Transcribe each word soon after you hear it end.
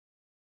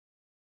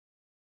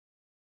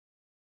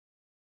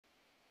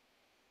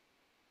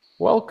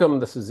Welcome.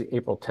 This is the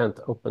April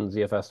 10th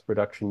OpenZFS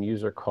production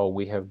user call.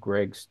 We have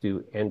Greg,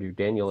 Stu, Andrew,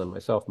 Daniel, and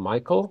myself,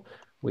 Michael.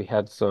 We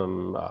had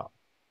some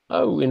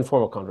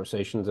informal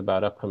conversations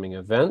about upcoming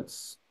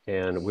events,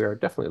 and we are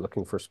definitely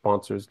looking for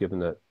sponsors given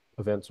that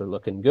events are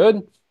looking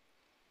good.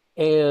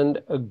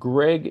 And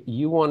Greg,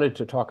 you wanted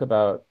to talk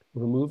about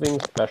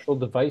removing special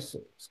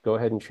devices. Go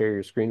ahead and share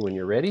your screen when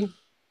you're ready.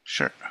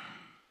 Sure.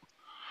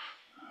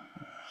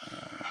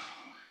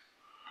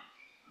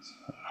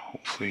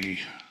 Hopefully,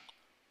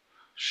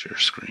 share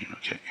screen.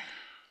 Okay.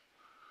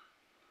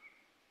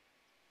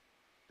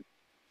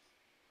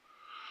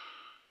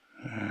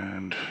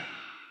 And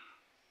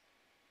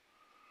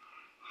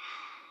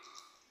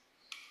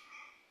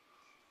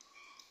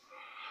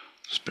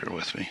just bear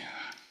with me.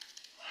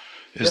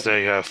 Is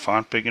Yep. the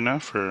font big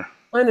enough, or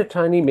Kind of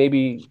tiny,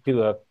 maybe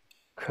do a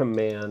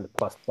command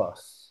plus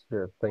plus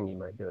or thing you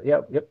might do it.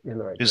 Yep, in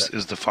the right direction.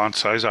 is the font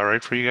size all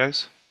right for you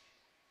guys?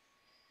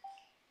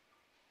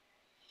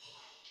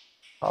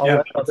 I'll Yeah,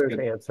 let that's others good.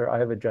 answer. I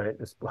have a giant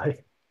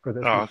display for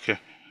this Oh, one. okay.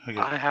 Okay.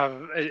 I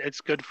have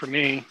it's good for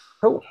me.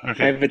 Oh, I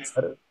Okay. have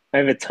I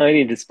have a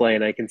tiny display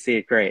and I can see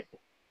it great.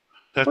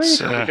 That's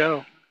sweet. There we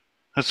go.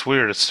 that's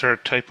weird. It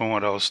started typing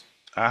what I was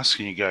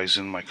asking you guys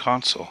in my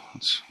console.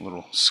 It's a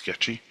little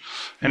sketchy.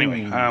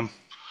 Anyway,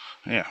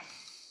 yeah.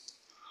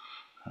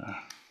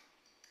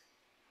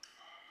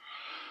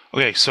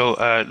 Okay, so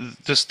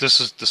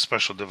this is the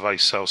special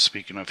device I was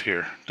speaking of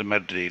here, the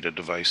metadata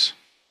device.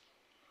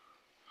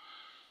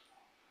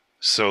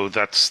 So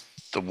that's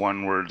the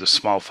one where the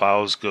small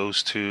files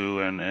goes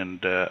to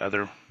and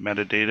other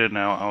metadata.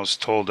 Now I was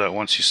told that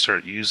once you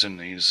start using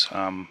these,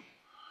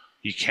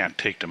 you can't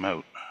take them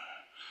out.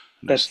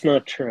 That's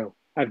not true.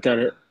 I've done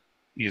it.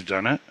 You've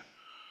done it?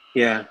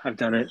 Yeah, I've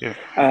done it. Yeah.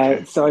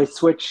 Okay. So I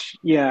switched.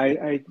 Yeah,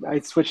 I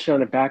switched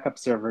on a backup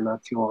server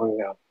not too long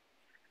ago.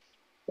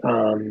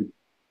 Um,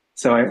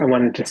 so I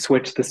wanted to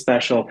switch the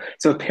special.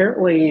 So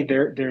apparently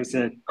there's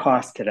a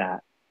cost to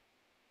that.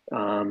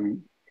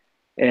 Um,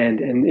 and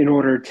in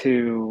order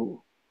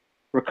to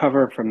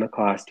recover from the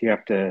cost, you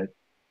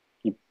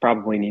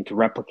probably need to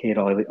replicate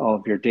all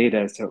of your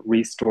data so it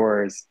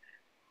restores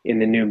in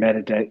the new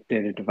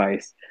metadata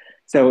device.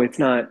 So it's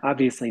not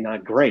obviously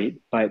not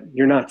great, but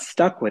you're not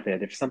stuck with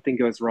it. If something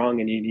goes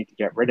wrong and you need to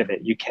get rid of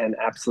it, you can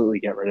absolutely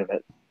get rid of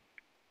it.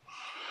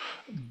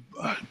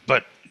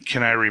 But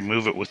can I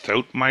remove it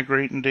without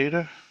migrating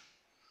data?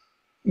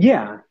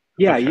 Yeah,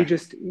 yeah. Okay.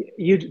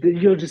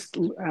 You'll just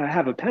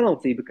have a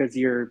penalty because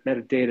your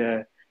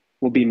metadata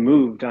will be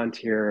moved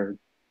onto your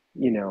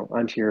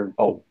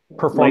Oh,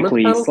 performance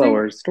likely penalty?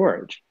 slower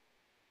storage.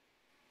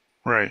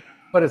 Right.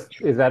 But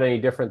is that any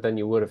different than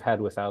you would have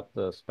had without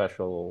the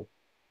special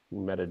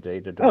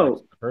metadata device in Oh,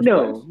 the first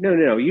no, place? no,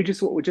 no, no. You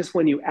just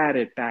when you add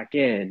it back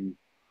in,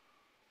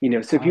 so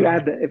Um, if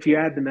you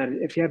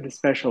add the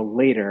special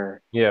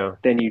later, yeah.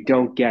 then you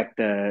don't get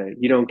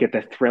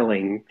the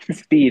thrilling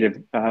speed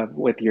of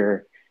with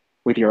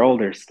your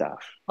older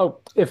stuff.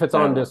 Oh, if it's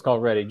on So disk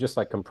already, just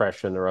like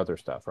compression or other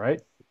stuff,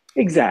 right?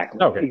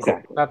 exactly, Okay, cool.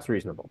 exactly. That's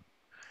reasonable.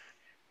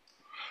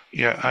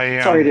 Yeah,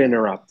 I Sorry to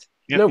interrupt.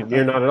 yeah, No,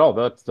 you're not at all.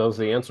 Those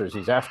are the answers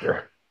he's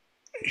after.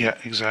 yeah,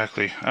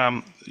 exactly.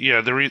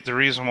 Yeah, the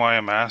reason why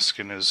I'm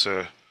asking is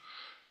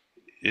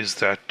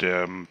that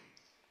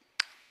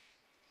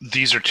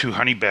these are two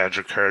Honey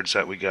Badger cards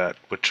that we got,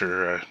 which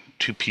are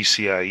two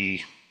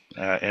PCIe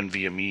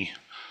NVMe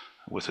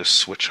with a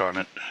switch on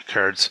it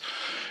cards,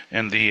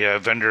 and the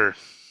vendor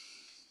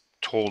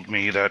told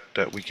me that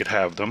we could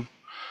have them,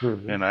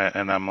 Mhm.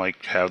 and I'm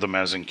like, have them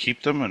as in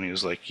keep them, and he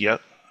was like,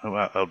 yep.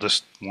 I'll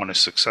just want a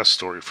success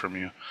story from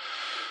you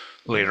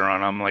later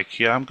on. I'm like,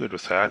 yeah, I'm good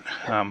with that.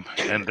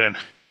 And then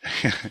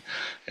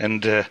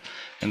and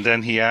and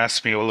then he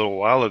asked me a little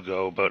while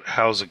ago about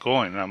how's it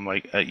going. And I'm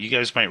like, you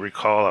guys might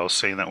recall I was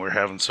saying that we're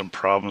having some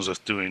problems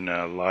with doing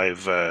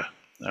live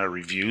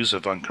reviews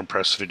of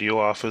uncompressed video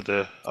off of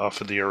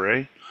the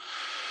array.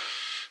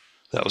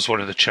 That was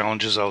one of the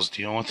challenges I was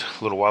dealing with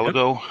a little while Yep.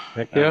 ago,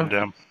 Heck yeah.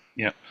 and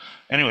yeah.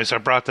 Anyways, I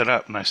brought that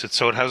up and I said,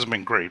 so it hasn't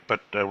been great,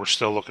 but we're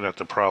still looking at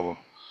the problem.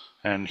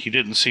 And he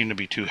didn't seem to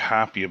be too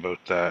happy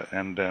about that.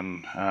 And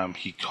then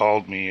he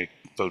called me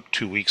about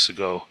 2 weeks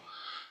ago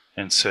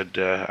and said,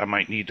 I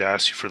might need to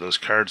ask you for those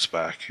cards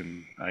back.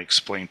 And I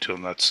explained to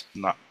him that's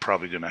not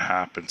probably going to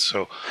happen.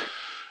 So,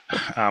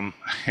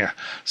 yeah.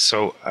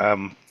 So,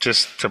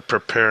 just to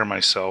prepare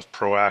myself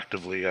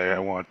proactively, I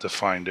want to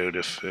find out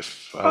if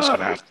I was going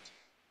to Uh, have to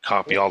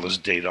copy all this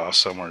data off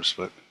somewhere.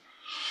 But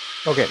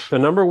Okay, so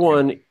number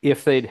one,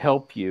 if they'd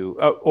help you,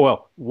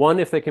 well, one,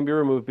 if they can be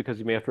removed because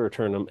you may have to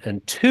return them,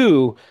 and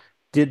two,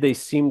 did they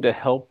seem to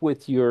help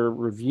with your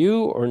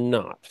review or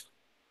not?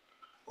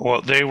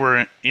 well, they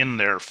were in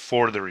there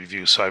for the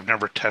review, so I've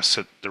never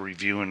tested the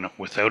review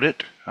without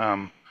it.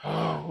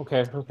 Oh,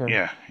 okay,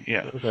 Yeah,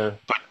 yeah. okay.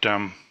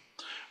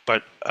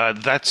 But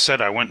that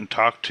said, I went and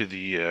talked to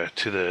the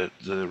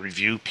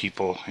review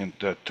people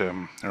that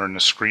are in the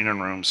screening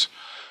rooms,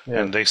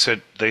 Yeah. and they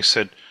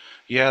said,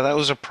 Yeah, that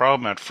was a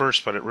problem at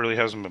first, but it really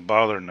hasn't been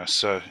bothering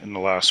us in the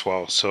last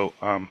while. So,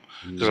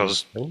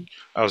 because Mhm.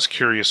 I was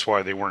curious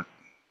why they weren't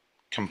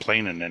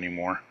complaining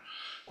anymore,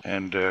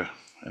 and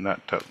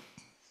that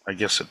I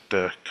guess it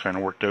kind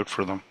of worked out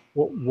for them.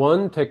 Well,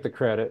 one, take the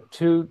credit.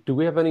 Two, do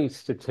we have any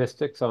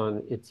statistics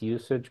on its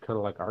usage, kind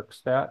of like ARC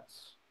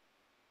stats?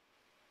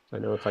 I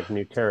know it's like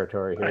new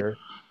territory I, here.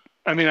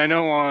 I mean, I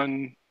know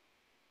on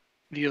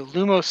the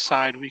Illumos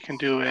side, we can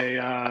do a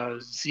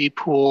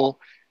zpool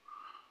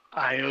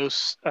IO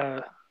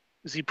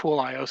zpool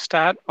IO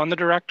stat on the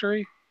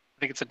directory.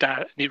 I think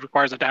it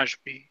requires a dash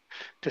B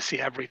to see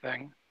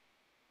everything,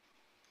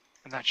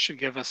 and that should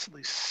give us at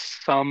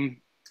least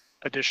some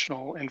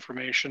additional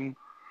information.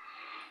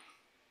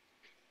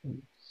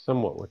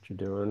 Somewhat what you're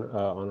doing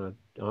or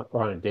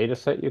on a data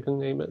set, you can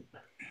name it.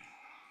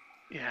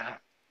 Yeah,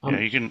 Yeah, Um,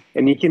 you can,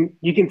 And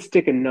you can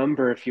stick a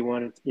number if you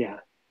wanted. Yeah.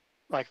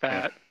 like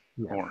yeah, that.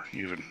 yeah. or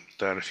even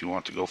that if you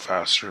want to go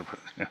faster. But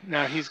yeah,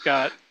 Now you've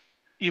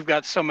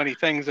got so many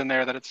things in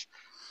there that it's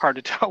hard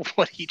to tell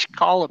what each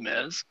column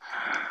is.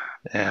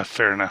 yeah,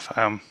 fair enough.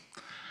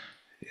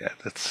 Yeah,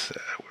 that's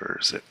where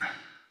is it?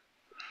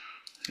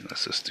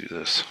 Let's just do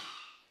this.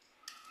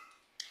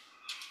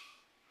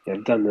 Yeah,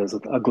 I've done those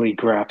with ugly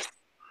graphs.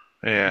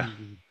 Yeah,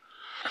 Mhm.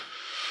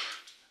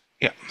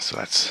 yeah. So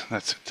that's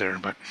it there.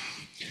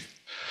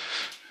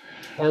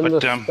 And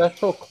the But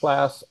special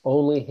class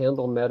only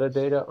handle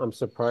metadata. I'm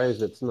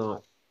surprised it's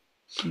not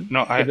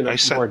no, given a I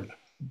set more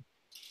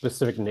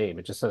specific name.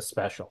 It just says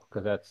special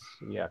because that's,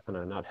 yeah, kind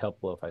of not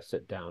helpful if I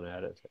sit down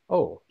at it.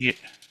 Oh, yeah,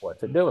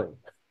 what's it doing?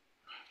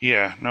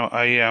 yeah. No,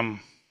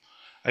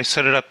 I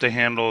set it up to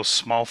handle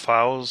small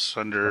files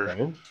under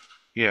Okay.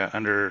 yeah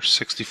under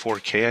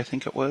 64K I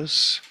think it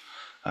was.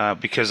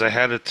 Because I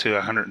had it to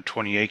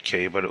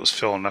 128K, but it was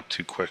filling up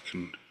too quick,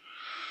 and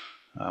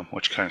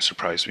which kind of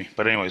surprised me.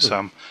 But anyways,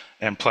 Hmm.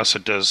 and plus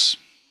it does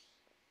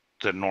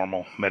the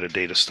normal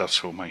metadata stuff,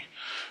 so my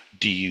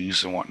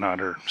DUs and whatnot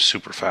are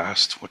super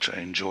fast, which I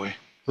enjoy.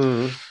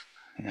 Hmm.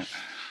 Yeah.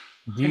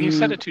 Do And you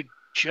set it you, to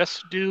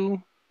just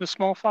do the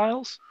small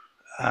files?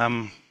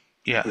 Um,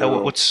 yeah. No,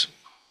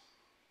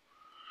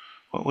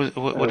 What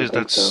I what don't is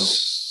that think so.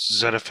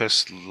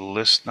 ZFS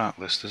list? Not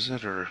list, is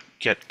it? Or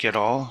get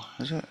all?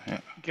 Is it? Yeah.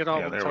 Get all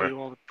Yeah. will There tell we. you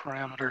all the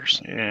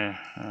parameters. Yeah.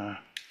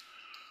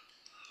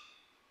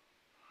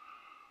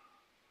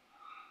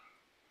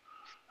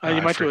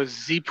 You I might do forget. a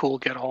zpool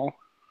get all.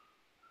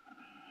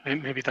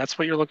 Maybe that's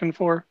what you're looking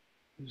for,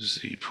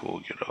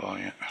 Zpool get all.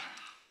 Yeah.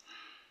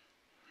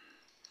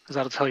 because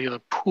that'll tell you the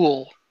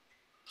pool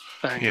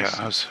Yeah.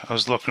 things. I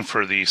was looking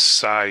for the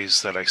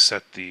size that I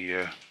set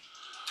the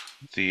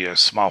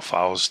small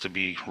files to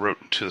be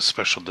wrote to the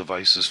special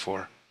devices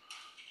for.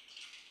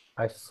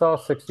 I saw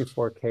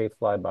 64K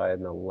fly by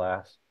in the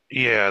last,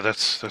 Yeah,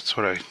 that's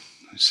what I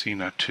seen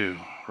that too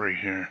right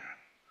here.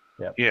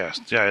 yep, Yeah,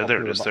 yeah, up there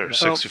near it the is. There, bottom.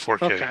 Oh,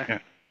 64K. okay. Yeah,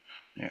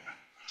 yeah.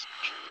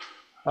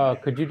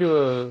 Could you do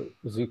a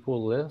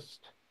ZPool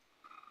list?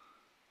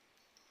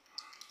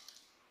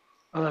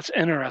 Oh, that's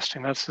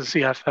interesting. That's a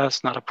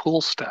ZFS, not a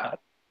pool stat.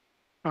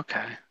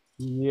 Okay.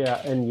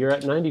 Yeah, and you're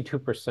at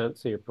 92%,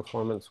 so your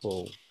performance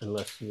will,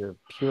 unless you're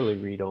purely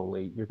read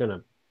only, you're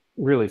gonna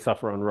really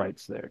suffer on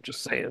writes there.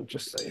 Just saying,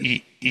 just saying.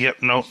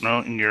 Yep. No, no,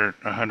 and you're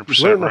You've 100%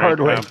 learned the right. hard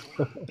way.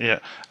 Yeah,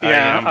 I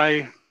Yeah, am.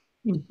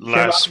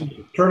 Turn off, Last.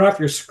 turn off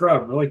your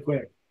scrub really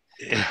quick.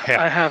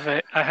 Yeah,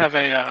 I have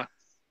a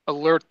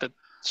alert that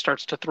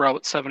starts to throw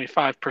at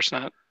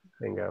 75%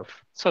 Bingo.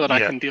 so that I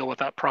yeah, can deal with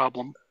that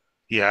problem.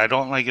 yeah. I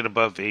don't like it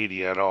above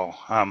 80 at all.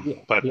 Yeah,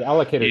 But the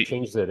allocator you,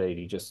 changes at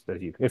 80, just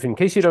as you, if in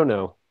case you don't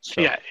know.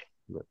 So, Yeah,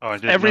 oh, I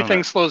didn't know everything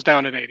that. slows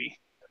down at 80.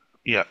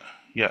 Yeah,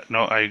 yeah.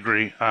 No, I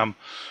agree. And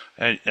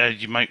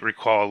you might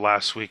recall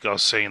last week I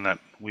was saying that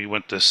we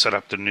went to set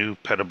up the new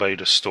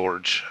petabyte of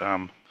storage.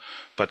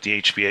 But the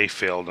HBA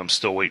failed. I'm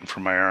still waiting for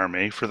my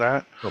RMA for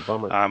that. oh,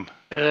 bummer. Um,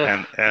 Ugh.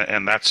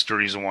 and that's the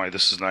reason why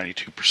this is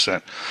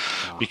 92%,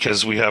 Ah,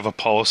 because we have a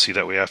policy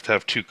that we have to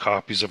have 2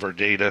 copies of our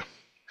data.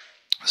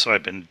 So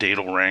I've been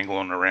data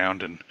wrangling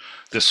around, and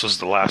this was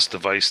the last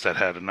device that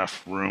had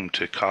enough room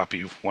to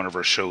copy one of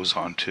our shows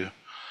onto.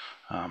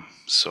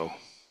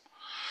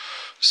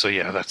 So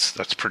yeah, that's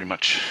that's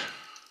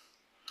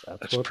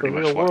what the pretty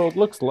real much why. world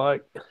looks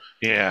like.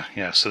 Yeah,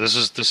 yeah. So this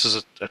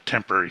is a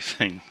temporary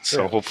thing.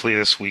 So Yeah. hopefully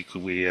this week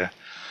we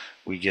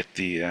get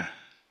the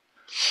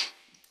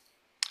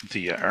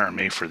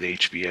RMA for the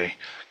HBA,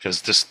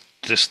 because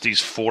these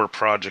 4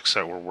 projects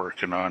that we're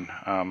working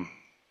on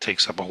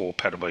takes up a whole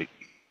petabyte.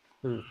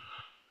 Hmm.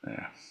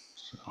 Yeah.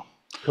 So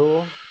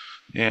Cool.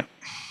 yeah.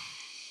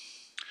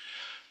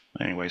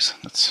 Anyways,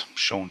 that's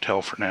show and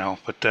tell for now.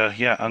 But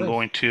yeah, I'm Nice.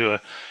 going to.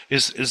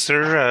 Is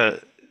there?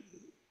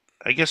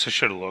 I guess I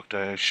should have looked.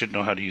 I should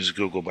know how to use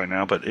Google by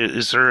now. But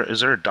is there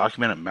a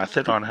documented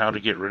method on how to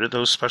get rid of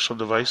those special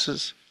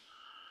devices?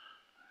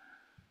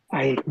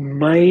 I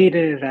might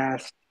have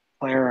asked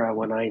Clara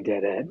when I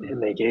did it,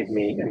 and they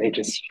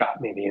just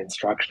shot me the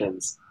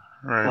instructions.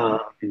 Right.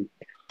 Um,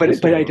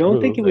 This but will I don't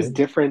think remove, it was eh?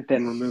 different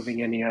than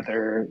removing any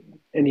other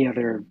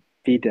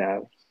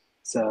VDEV.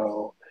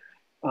 So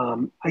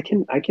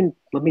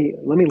Let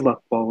me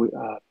look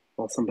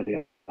while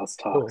somebody else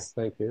Cool, talks.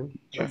 thank you.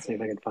 I'll see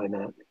if I can find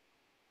that.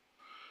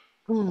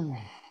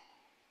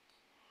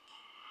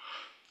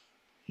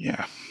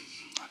 Yeah,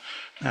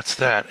 that's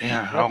that.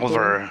 Yeah, That's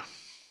cool.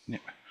 yeah,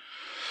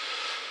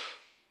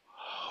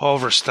 all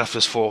of our stuff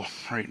is full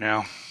right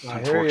now,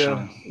 I hear you.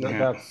 unfortunately. Yeah,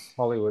 That's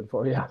Hollywood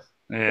for you.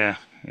 yeah.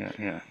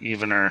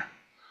 Even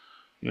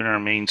our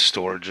main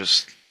store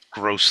just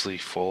grossly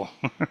full.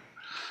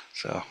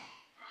 So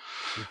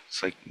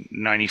it's like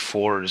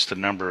 94 is the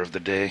number of the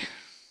day.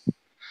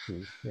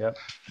 Yep,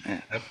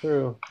 Yeah, that's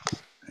true.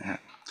 yeah.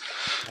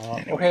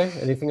 Anyway, Okay,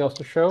 anything else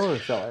to show, or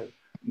shall I?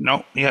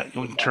 no, yeah,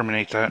 we can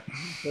terminate that.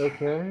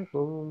 Okay,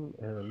 boom,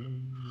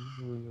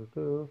 and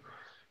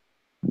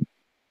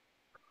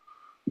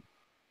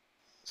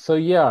so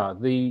yeah,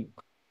 the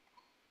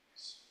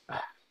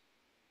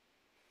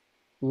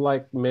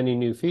like many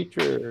new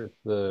features,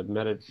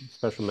 the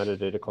special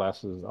metadata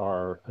classes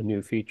are a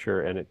new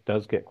feature, and it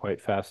does get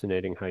quite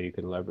fascinating how you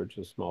can leverage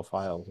the small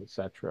files,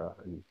 etc.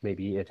 And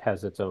maybe it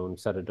has its own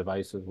set of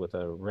devices with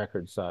a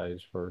record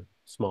size for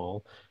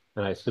small.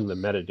 And I assume the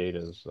metadata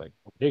is like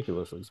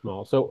ridiculously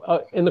small.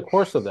 So in the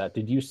course of that,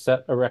 did you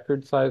set a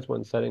record size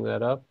when setting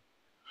that up?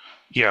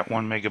 Yeah,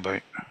 1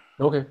 MB.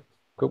 Okay,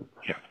 cool.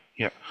 Yeah,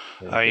 yeah.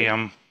 Thank I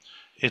you.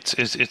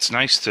 it's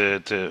nice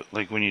to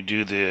like when you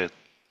do the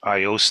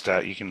IO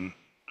stat, you can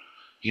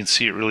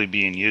see it really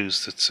being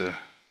used.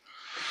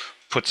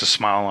 Puts a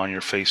smile on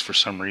your face for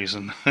some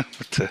reason.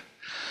 But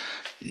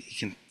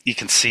you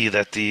can see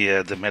that the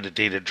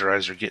metadata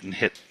drives are getting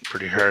hit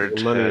pretty Your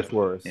hard. money is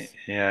worth.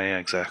 Yeah,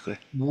 exactly.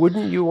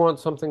 Wouldn't you want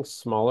something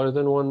smaller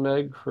than 1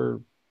 meg for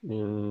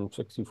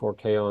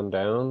 64K on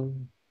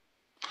down?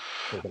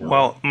 Thinking out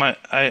Well, loud.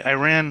 I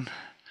ran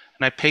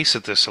and I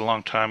pasted this a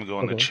long time ago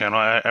on the Okay. channel.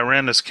 I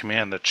ran this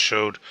command that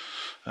showed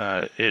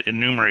it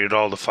enumerated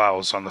all the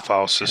files on the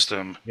file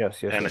system,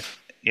 Yes, yes, and yes.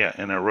 yeah,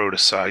 and it wrote a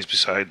size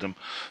beside them.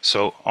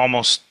 So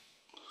almost,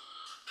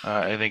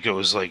 I think it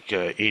was like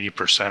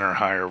 80% or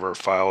higher of our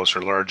files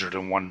are larger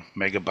than 1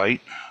 MB.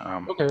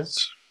 Okay.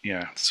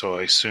 Yeah, so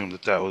I assumed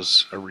that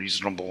was a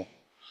reasonable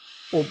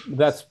Well,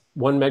 that's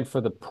 1 meg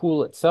for the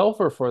pool itself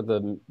or for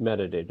the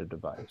metadata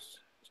device?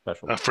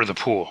 Special. for the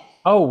pool.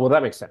 Oh, well,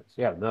 that makes sense.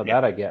 Yeah, no,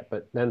 Yeah, that I get.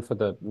 But then for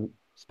the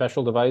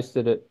special device,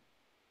 did it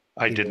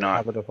I did either not.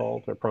 have a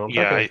default or prompt?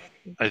 Yeah, Okay.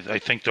 I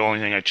think the only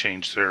thing I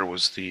changed there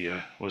was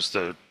the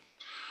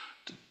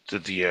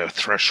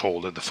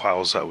threshold of the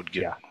files that would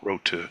get Yeah.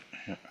 wrote to it.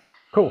 Yeah.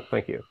 Cool.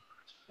 Thank you.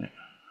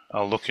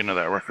 I'll look into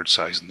that record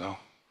sizing though.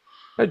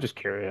 I'm just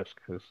curious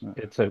because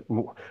it's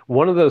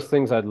one of those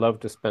things I'd love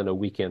to spend a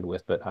weekend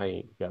with, but I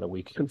ain't got a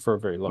weekend for a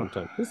very long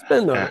time to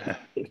spend on Yeah,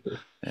 it.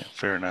 yeah,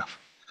 fair enough.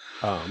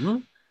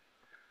 Um,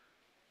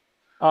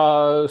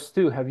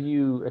 Stu, have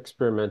you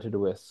experimented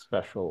with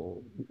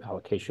special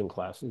allocation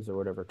classes or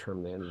whatever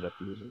term they ended up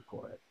using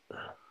for it?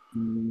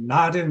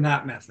 Not in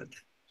that method.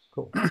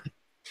 Cool.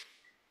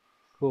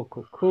 Cool,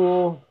 cool,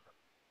 cool.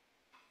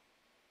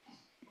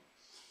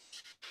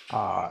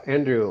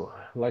 Andrew,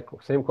 like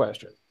same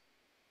question.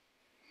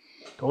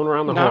 Going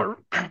around the horn.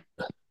 Not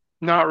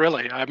not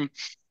really.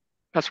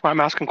 That's why I'm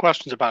asking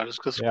questions about it, is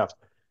because Yeah.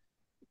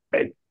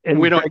 we And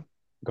don't Greg,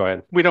 go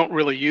ahead. we don't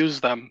really use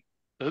them,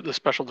 the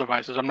special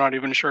devices. I'm not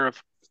even sure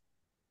if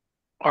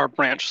our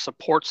branch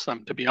supports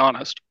them, to be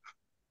honest.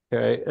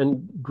 Okay.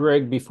 And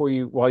Greg,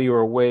 while you were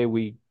away,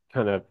 we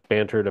kind of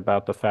bantered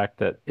about the fact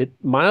that it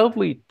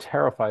mildly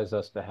terrifies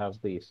us to have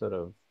the sort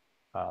of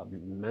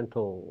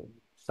mental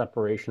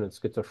separation and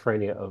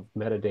schizophrenia of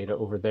metadata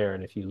over there.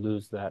 And if you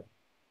lose that,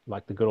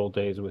 like the good old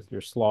days with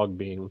your slog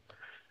being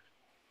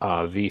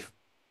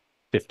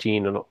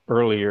V15 and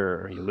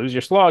earlier, you lose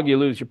your slog, you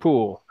lose your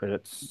pool. And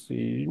it's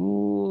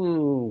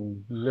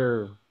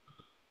nerve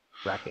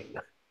wracking.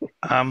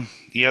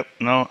 Yep,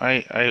 no,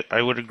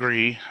 I would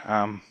agree.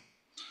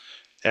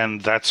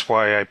 And that's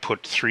why I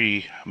put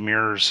 3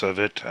 mirrors of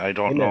it. I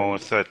don't know Amen.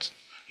 if that,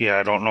 yeah,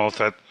 I don't know if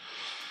that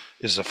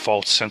is a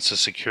false sense of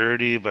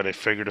security, but I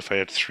figured if I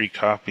had 3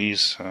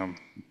 copies,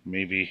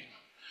 maybe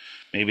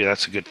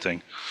that's a good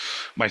thing.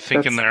 My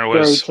thinking That's there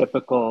was,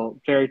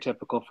 very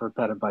typical for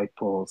petabyte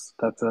pools.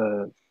 That's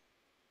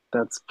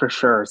for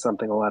sure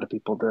something a lot of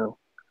people do.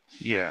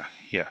 yeah.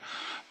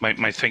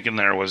 My thinking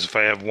there was if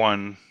I have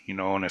one,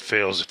 and it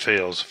fails, it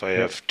fails. If I Yeah.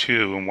 have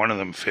two and one of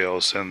them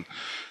fails, then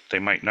they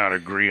might not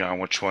agree on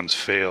which one's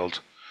failed.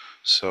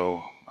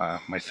 So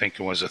my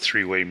thinking was a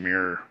 3-way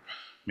mirror.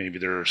 Maybe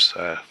there's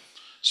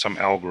some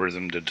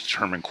algorithm to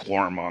determine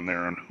quorum on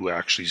there and who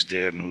actually is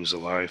dead and who's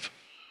alive.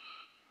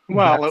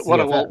 Well, That's what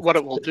CFS.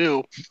 it will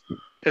do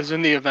is,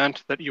 in the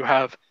event that you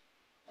have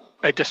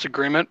a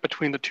disagreement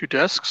between the two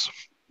disks,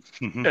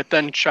 Hmm. it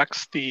then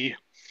checks the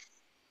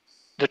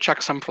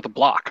checksum for the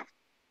block,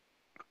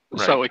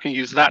 Right. so it can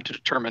use that to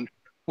determine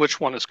which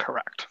one is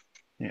correct.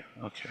 Yeah.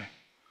 Okay.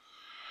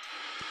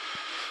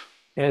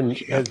 And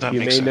Yeah, as that you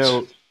makes may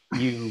sense. know,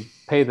 you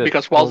pay the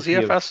Because penalty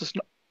of.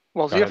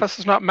 Go ahead. ZFS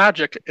is not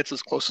magic, it's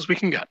as close as we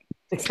can get.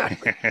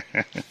 Exactly.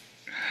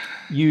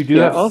 You do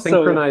Yeah, have also,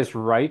 synchronized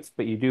writes,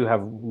 but you do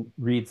have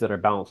reads that are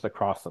balanced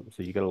across them,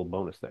 so you get a little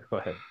bonus there. Go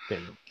ahead,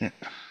 Daniel. Yeah.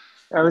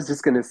 I was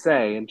just going to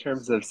say, in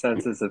terms of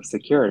senses of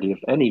security, if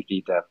any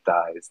VDEV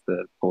dies,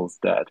 the pool's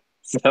dead.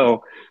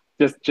 So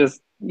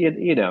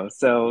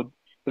so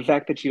the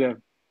fact that you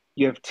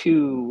have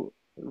two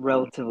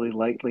relatively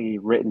lightly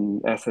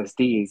written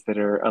SSDs that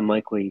are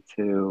unlikely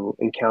to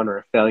encounter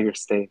a failure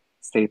state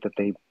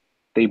that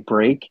they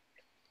break,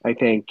 I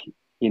think,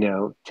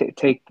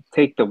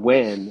 take the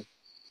win,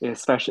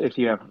 especially if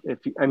you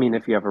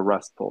have a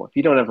rust pool. If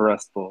you don't have a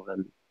rust pool,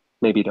 then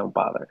maybe don't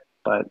bother.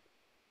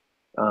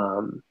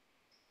 Um,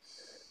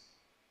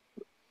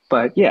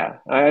 but yeah,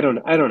 I don't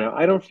know. I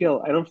don't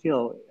feel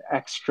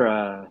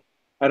extra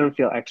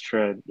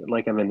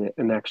like I'm in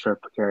an extra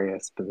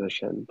precarious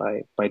position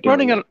by doing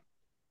Running it. it,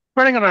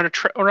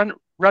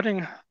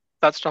 running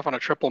that stuff on a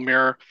triple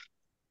mirror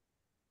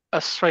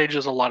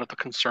assuages a lot of the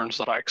concerns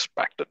that I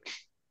expected.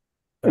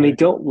 And they Okay.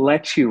 don't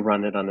let you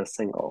run it on a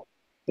single.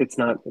 It's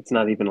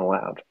not even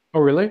allowed. Oh,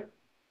 really?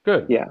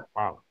 Good. Yeah.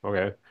 Wow.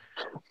 Okay.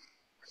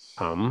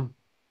 Um,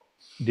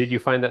 did you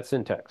find that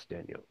syntax,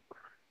 Daniel?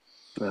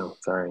 No,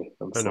 sorry.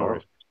 I'm No slow.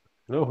 worries.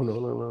 No, no,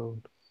 no,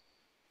 no.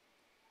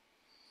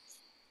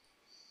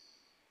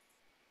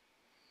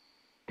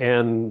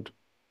 And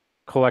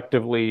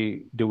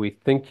collectively, do we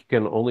think you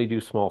can only do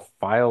small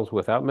files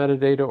without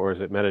metadata, or is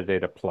it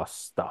metadata plus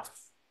stuff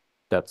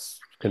that's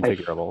I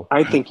configurable?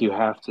 I think you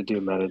have to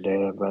do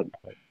metadata, but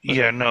Okay.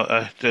 Yeah,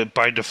 no,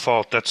 by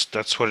default,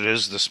 that's what it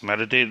is. This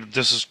metadata.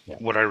 This is Yeah.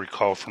 what I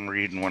recall from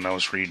reading when I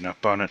was reading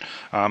up on it.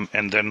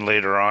 And then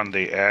later on,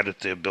 they added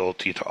the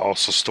ability to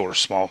also store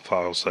small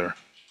files there.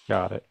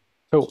 Got it.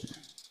 Cool.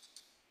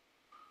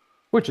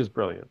 Which is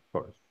brilliant, of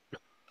course.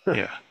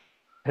 Yeah,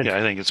 And yeah,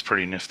 I think it's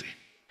pretty nifty.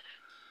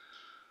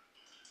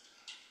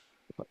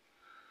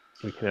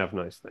 we can have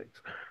nice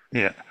things.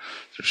 Yeah,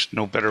 there's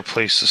no better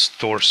place to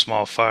store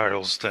small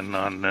files than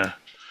on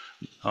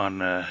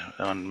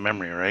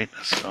memory, right?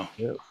 So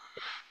Yeah.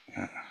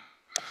 yeah.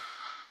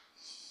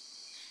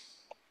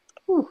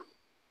 Whew.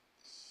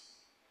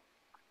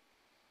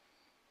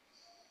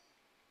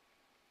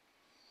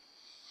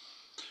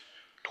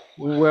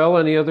 Well,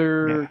 any Yeah.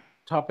 other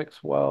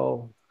topics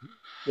while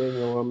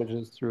Daniel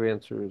rummages through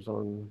answers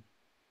on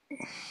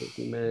his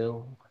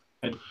email?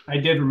 I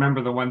did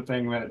remember the one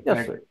thing that Yes,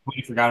 I sir.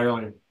 completely forgot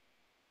earlier.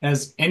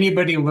 Has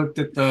anybody looked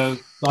at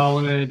the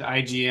solid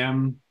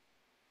IGM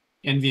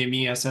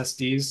NVMe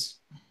SSDs?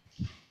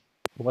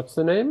 What's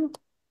the name?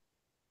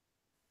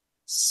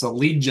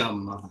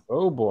 Solidigm.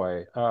 Oh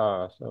boy.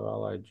 How'd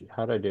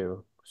I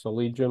do?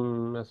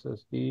 Solidium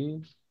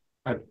SSD.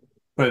 I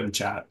put it in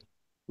chat.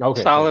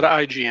 Okay, Solid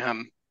thank you.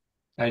 IGM.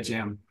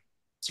 IGM.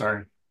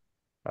 Sorry.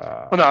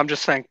 Well, no, Uh, I'm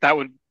just saying that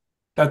would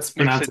That's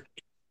makes pronounced.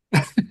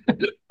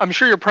 it. I'm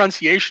sure your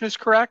pronunciation is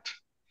correct.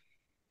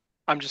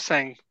 I'm just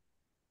saying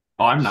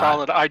Oh, I'm not.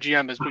 solid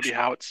IGM is maybe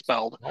how it's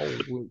spelled.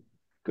 oh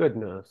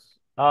goodness.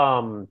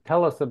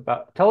 Tell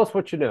us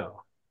what you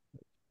know.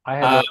 I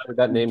have Uh, not heard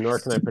that name, nor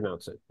can I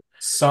pronounce it.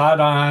 saw it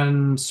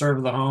on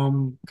Serve the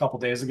Home a couple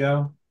days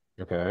ago,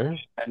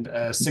 Okay. and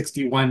a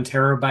 61 Oh,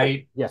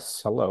 terabyte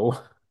yes. Hello.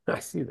 I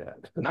see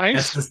that.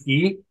 Nice.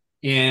 SSD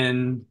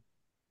in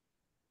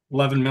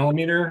 11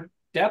 millimeter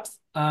depth.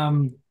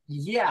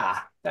 Yeah,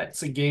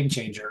 that's a game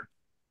changer.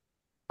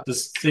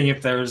 Just seeing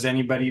if there's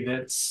anybody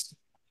that's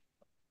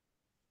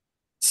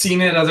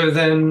seen it other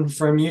than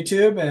from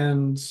YouTube,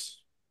 and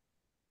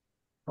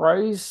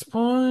Price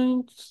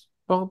point,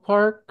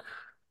 ballpark.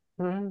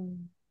 Hmm.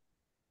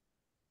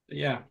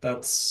 yeah,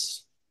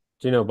 that's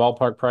Do you know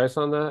ballpark price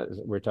on that?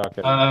 We're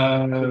talking 50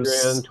 uh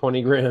grand,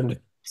 20 grand.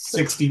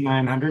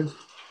 6,900.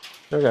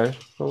 Okay.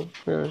 Cool.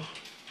 Okay.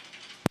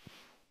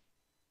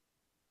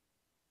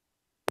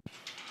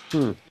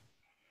 Hmm.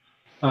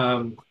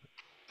 Um,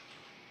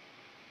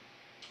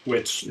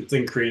 which it's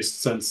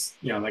increased since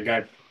the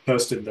guy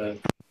posted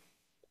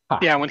Ha.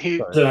 Yeah,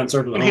 Sorry. the on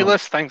Serve the when he Home.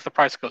 lists things, the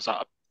price goes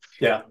up.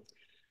 Yeah.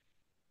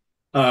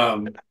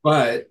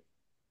 But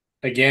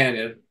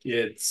again,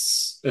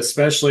 it's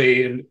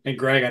especially and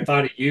Greg, I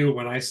thought of you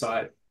when I saw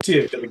it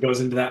too, because it goes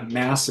into that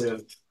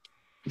massive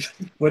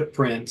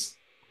footprint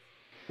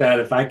that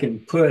if I can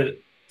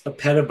put a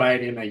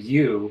petabyte in a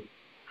U,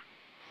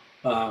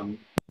 um,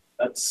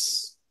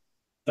 that's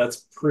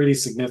that's pretty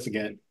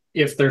significant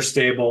if they're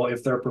stable,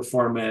 if they're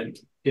performant,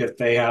 if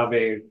they have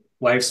a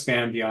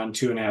lifespan beyond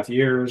 2.5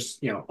 years,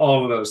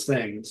 all of those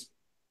things.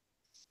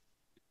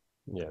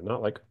 Yeah,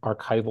 not like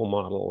archival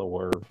model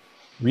or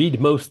read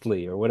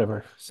mostly or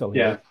whatever silly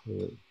name.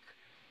 Yeah.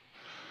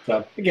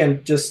 So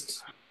again,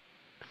 just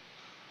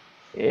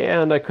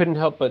And I couldn't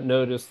help but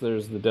notice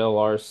there's the Dell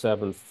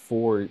R7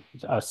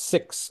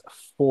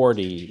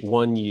 640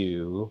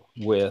 1U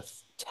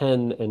with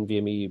 10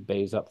 NVMe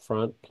bays up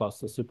front plus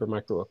the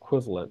Supermicro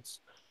equivalents.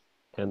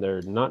 And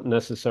they're not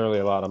necessarily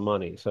a lot of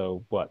money.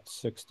 So what,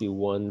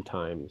 61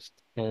 times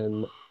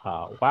 10?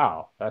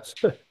 Wow, that's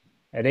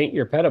it ain't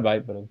your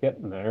petabyte, but I'm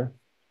getting there.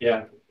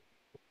 yeah.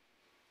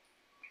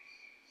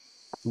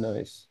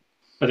 Nice.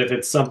 But if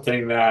it's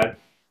something that,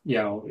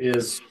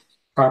 is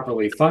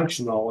properly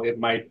functional, it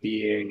might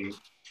be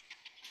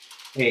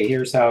a, hey,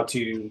 here's how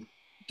to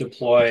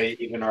deploy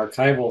even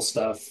archival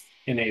stuff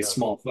in a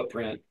small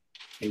footprint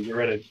and get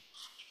rid of,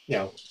 you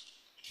know,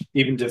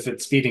 even if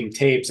it's feeding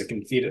tapes, it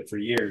can feed it for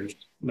years.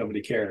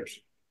 Nobody cares.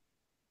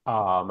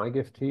 My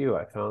gift to you.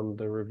 I found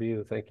the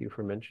review. Thank you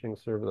for mentioning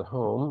Serve the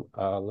Home.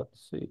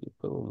 Let's see.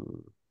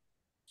 Boom.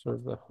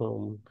 Serve the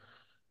Home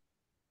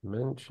I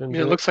mentioned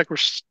mean, it it. looks like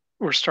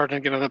we're starting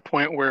to get to the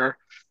point where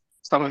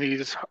some of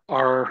these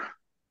are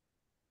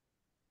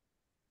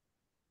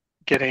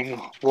getting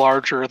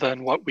larger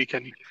than what we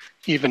can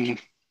even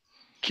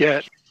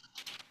get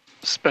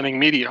spinning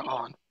media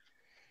on.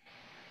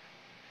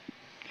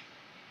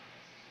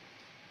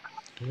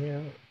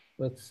 Yeah.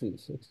 Let's see.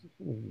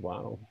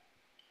 Wow.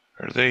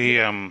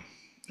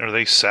 Are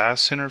they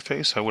SAS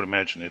interface? I would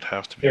imagine it'd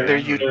have to be, They're They're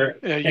right? U Or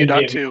they're U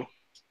dot NVMe. two,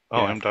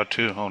 oh, Yeah,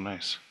 M.2. Oh,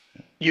 nice.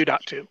 U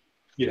dot two,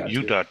 you got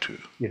to. U.2.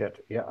 You'd have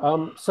to. Yeah.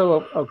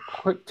 So a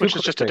quick, two which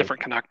is quick just a things.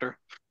 different connector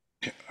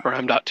for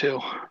M dot two.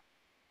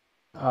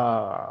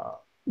 Uh,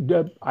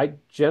 I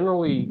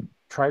generally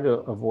try to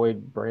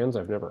avoid brands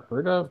I've never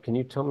heard of. Can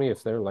you tell me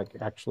if they're like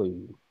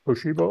actually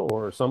Toshiba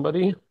or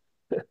somebody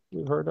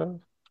you've heard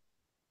of?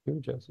 Who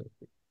just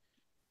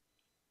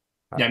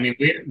Yeah, I mean,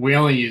 we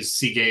only use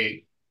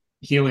Seagate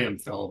helium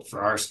filled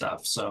for our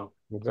stuff, so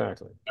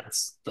exactly.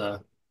 that's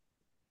the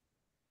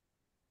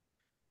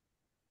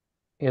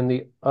And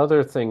the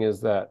other thing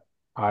is that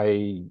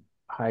I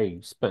I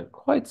spent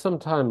quite some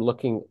time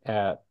looking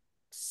at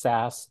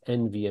SAS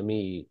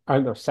NVMe, I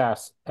know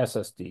SAS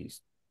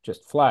SSDs,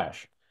 just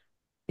flash.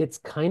 It's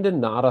kind of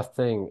not a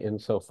thing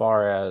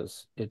insofar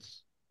as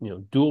it's,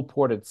 dual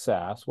ported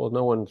SAS. Well,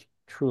 no one's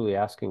truly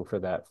asking for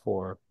that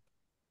for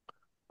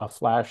a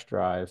flash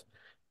drive,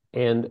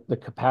 and the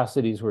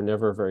capacities were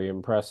never very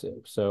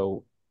impressive.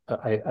 So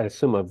I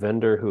assume a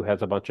vendor who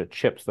has a bunch of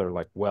chips, they're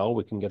like, well,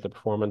 we can get the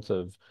performance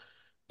of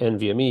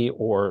NVMe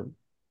or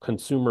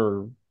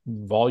consumer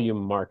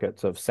volume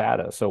markets of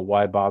SATA. So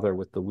why bother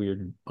with the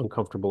weird,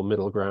 uncomfortable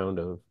middle ground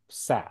of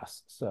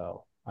SAS?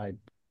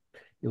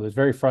 It was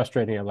very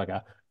frustrating. I have like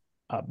a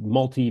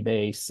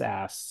multi-bay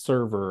SAS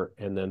server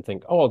and then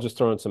think, oh, I'll just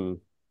throw in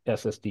some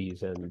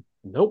SSDs, and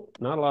nope,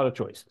 not a lot of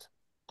choices.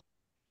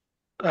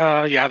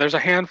 Yeah, there's a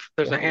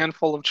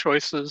handful of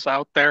choices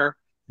out there.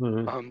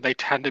 Mhm. They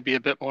tend to be a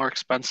bit more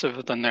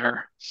expensive than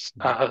their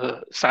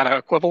SATA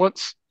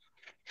equivalents.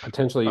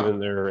 Potentially even Um,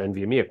 their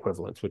NVMe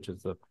equivalents, which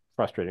is the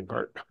frustrating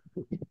part.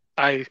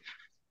 I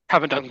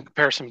haven't done a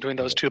comparison between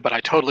those two, but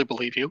I totally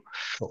believe you.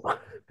 Oh.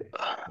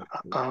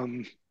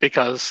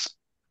 Because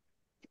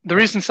the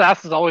reason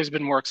SAS has always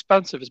been more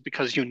expensive is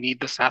because you need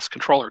the SAS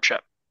controller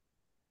chip.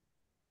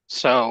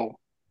 So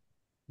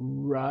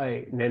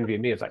Right. And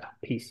NVMe is like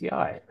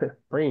PCI, yeah,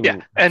 brain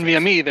access.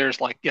 NVMe,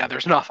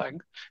 there's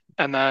nothing.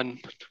 And then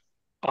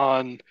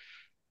on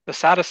the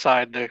SATA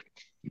side,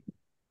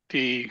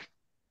 the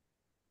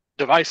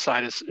device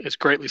side is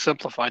greatly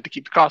simplified to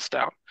keep the costs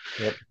down.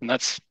 Yep. And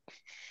that's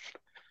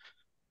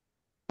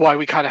why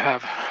we kind of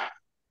have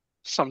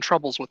some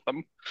troubles with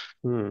them.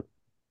 Hmm.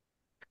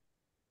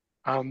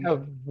 Um,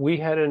 Have we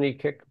had any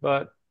kick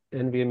butt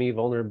NVMe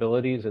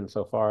vulnerabilities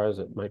insofar as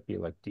it might be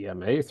like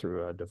DMA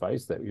through a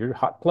device that you're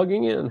hot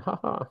plugging in?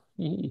 Haha.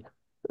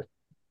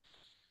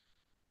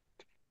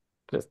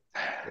 Just,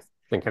 just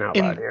thinking out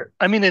loud in here.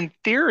 I mean, in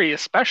theory,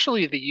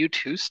 especially the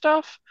U2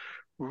 stuff,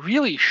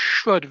 really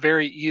should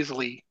very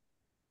easily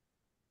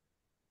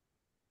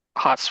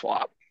hot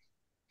swap.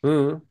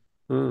 Hmm.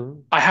 Hmm.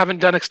 I haven't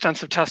done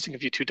extensive testing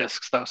of U2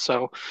 disks though,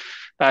 so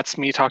that's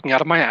me talking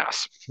out of my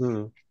ass.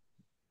 Hmm.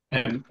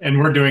 and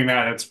we're doing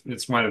that.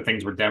 It's one of the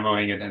things we're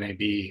demoing at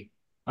NAB,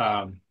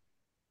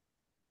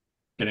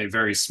 in a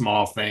very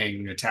small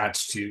thing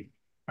attached to.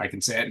 I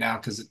can say it now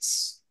because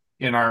it's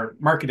in our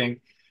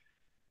marketing,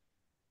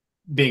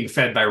 being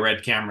fed by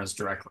Red cameras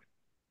directly.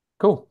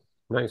 Cool.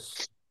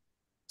 Nice.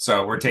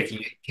 So we're taking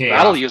 8K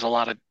That'll off. use a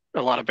lot of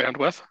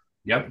bandwidth.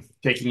 Yep,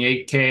 taking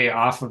 8K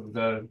off of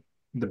the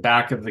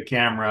back of the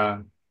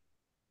camera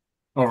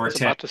I over was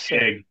 10 about to say,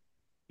 gig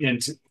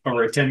into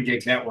over a 10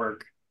 gig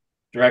network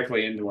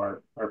directly into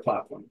our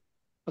platform.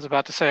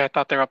 I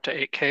thought they're up to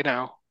 8K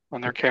now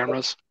on their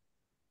cameras.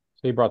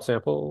 So you brought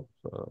samples,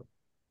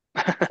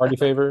 party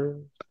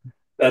favors.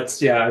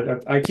 That's yeah.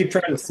 I keep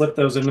trying to slip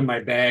those into my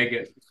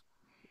bag,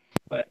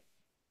 but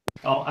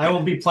I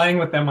will be playing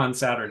with them on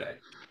Saturday.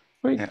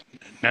 Sweet. Yeah.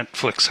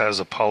 Netflix has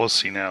a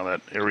policy now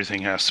that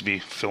everything has to be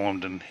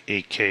filmed in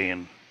 8K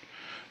and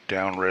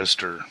down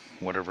resed or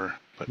whatever.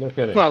 But No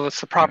kidding. Well, that's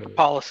the proper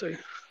policy.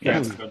 yeah,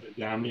 That's Hmm. good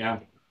down. Yeah,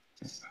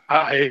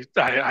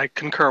 I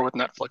concur with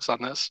Netflix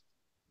on this.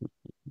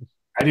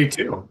 I do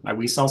too.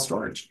 We sell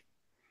storage.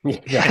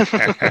 Yeah.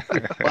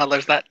 Well,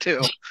 there's that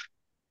too.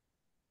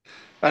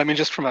 I mean,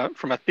 just from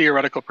a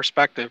theoretical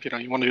perspective,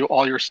 you want to do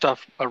all your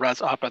stuff a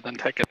res up and then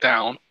take it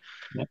down.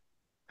 Yeah.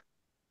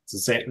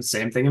 It's the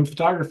same thing in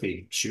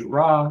photography. Shoot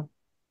raw,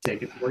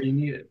 take it where you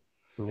need it.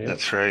 Yeah.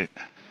 that's right.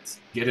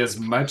 Get as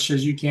much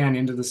as you can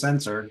into the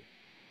sensor,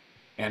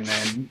 and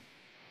then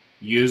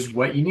use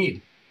what you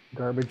need.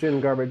 Garbage in,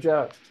 garbage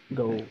out.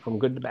 Go from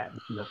good to bad,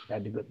 not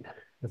bad to good.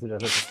 As it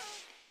does.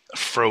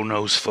 Fro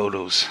knows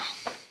photos.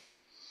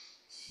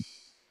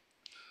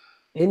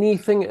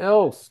 Anything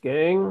else,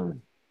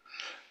 gang?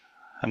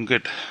 I'm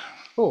good.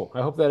 Cool.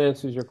 I hope that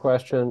answers your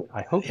question.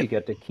 I hope you Yep.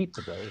 get to keep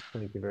those.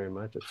 Thank you very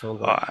much. It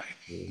sounds Oh, like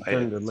the I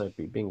vendor might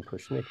be being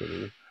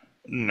persnickety.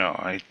 no,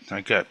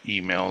 I got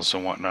emails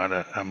and whatnot.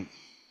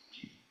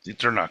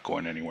 They're not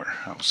going anywhere.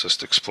 I was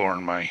just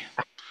exploring my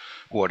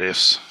what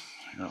ifs,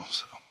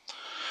 So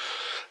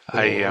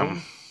I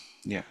Cool.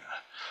 yeah,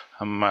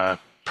 I'm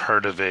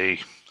part of a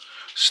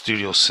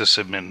Studio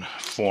Sysadmin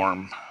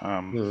forum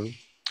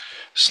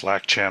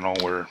Slack channel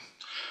where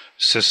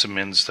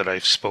sysadmins that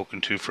I've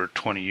spoken to for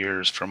 20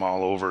 years from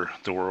all over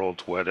the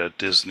world, Weta,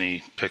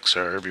 Disney,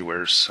 Pixar,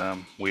 everywhere,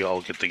 we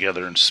all get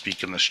together and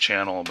speak in this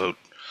channel about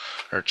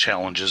our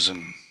challenges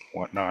and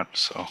whatnot.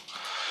 So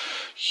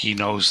he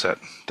knows that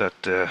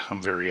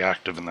I'm very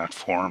active in that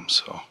forum.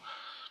 So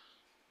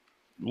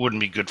it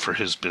wouldn't be good for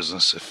his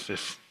business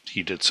if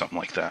he did something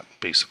like that,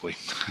 basically.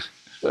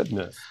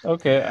 Goodness.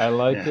 Okay, I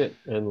like Yeah, it.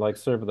 And like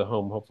serve the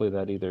home, hopefully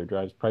that either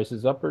drives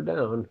prices up or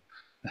down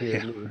to your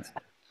yeah, needs.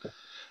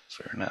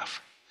 fair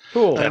enough.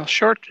 Cool. That Well,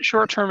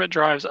 short term it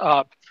drives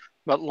up,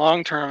 but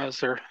long term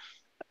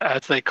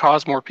as they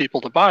cause more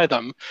people to buy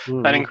them,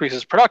 that Mm,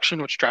 increases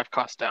production, which drive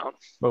costs down.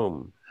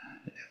 boom.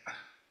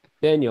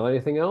 Daniel,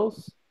 anything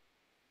else?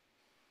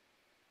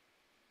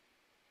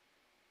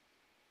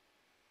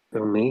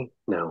 For me?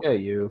 No. Yeah,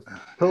 you.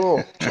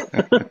 Cool.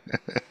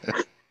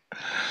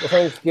 Well,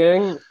 thanks,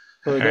 gang.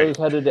 all For right. those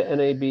headed to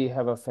NAB,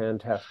 have a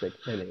fantastic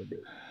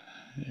NAB.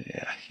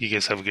 Yeah, you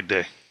guys have a good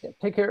day. Yeah,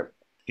 take care.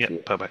 Yeah, See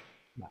you. bye bye.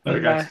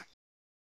 Later, Bye. guys.